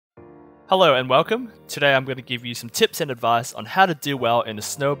Hello and welcome. Today I'm going to give you some tips and advice on how to do well in the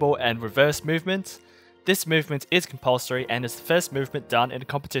snowball and reverse movement. This movement is compulsory and is the first movement done in a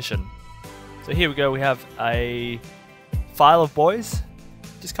competition. So here we go, we have a file of boys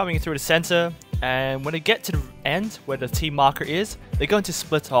just coming through the center, and when they get to the end where the team marker is, they're going to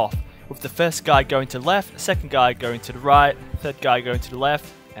split off, with the first guy going to the left, second guy going to the right, third guy going to the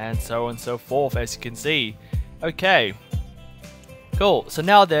left, and so on and so forth, as you can see. Okay. Cool, so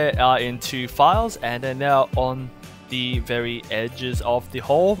now they are in two files and they're now on the very edges of the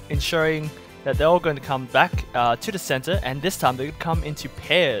hole, ensuring that they're all going to come back to the center, and this time they're going to come into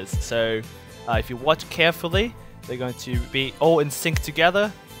pairs. So if you watch carefully, they're going to be all in sync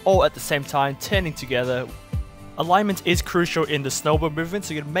together, all at the same time, turning together. Alignment is crucial in the snowball movement,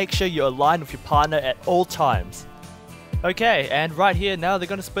 so you're going to make sure you're aligned with your partner at all times. Okay, and right here now they're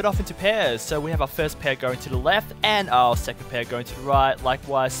going to split off into pairs. So we have our first pair going to the left and our second pair going to the right.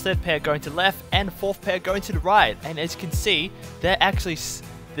 Likewise, third pair going to the left and fourth pair going to the right. And as you can see,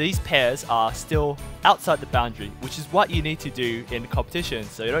 these pairs are still outside the boundary, which is what you need to do in the competition.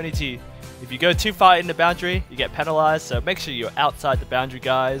 So you don't need to, if you go too far in the boundary, you get penalized. So make sure you're outside the boundary,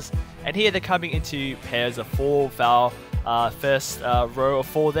 guys. And here they're coming into pairs of four with our first row of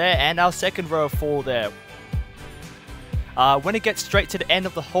four there and our second row of four there. When it gets straight to the end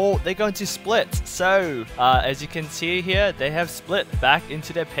of the hole, they're going to split. So, as you can see here, they have split back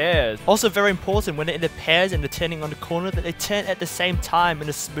into their pairs. Also very important, when they're in the pairs and they're turning on the corner, that they turn at the same time in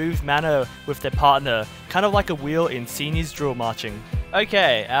a smooth manner with their partner. Kind of like a wheel in seniors drill marching.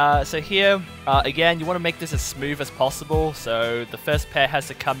 Okay, so here, again, you want to make this as smooth as possible. So the first pair has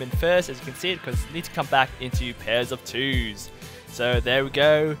to come in first, as you can see, because they need to come back into pairs of twos. So there we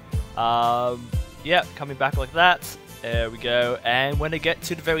go. Yeah, coming back like that. There we go, and when they get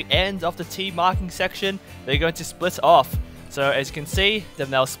to the very end of the T marking section, they're going to split off. So as you can see, they've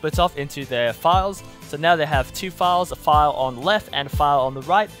now split off into their files. So now they have two files, a file on the left and a file on the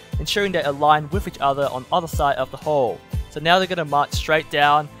right, ensuring they align with each other on the other side of the hole. So now they're going to march straight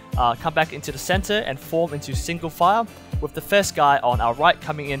down, come back into the center and form into single file, with the first guy on our right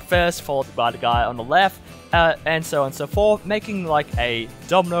coming in first, followed by the guy on the left, and so on and so forth, making like a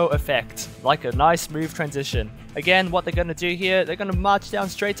domino effect, like a nice smooth transition. Again, what they're going to do here, they're going to march down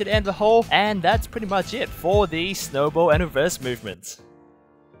straight to the end of the hole, and that's pretty much it for the snowball and reverse movements.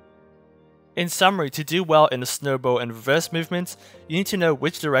 In summary, to do well in the snowball and reverse movements, you need to know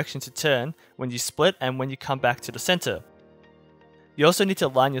which direction to turn when you split and when you come back to the center. You also need to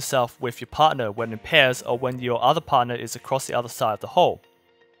align yourself with your partner when in pairs or when your other partner is across the other side of the hole.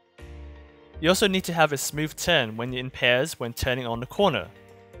 You also need to have a smooth turn when you're in pairs when turning on the corner.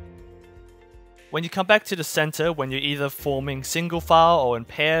 When you come back to the center, when you're either forming single file or in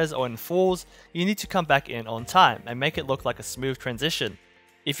pairs or in fours, you need to come back in on time and make it look like a smooth transition.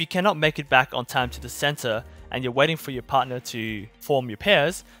 If you cannot make it back on time to the center and you're waiting for your partner to form your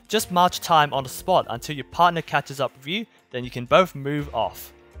pairs, just march time on the spot until your partner catches up with you, then you can both move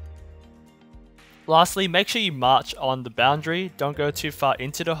off. Lastly, make sure you march on the boundary. Don't go too far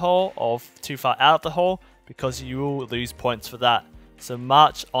into the hole or too far out of the hole, because you will lose points for that. So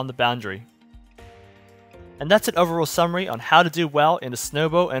march on the boundary. And that's an overall summary on how to do well in the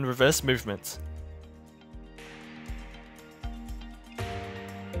snowball and reverse movements.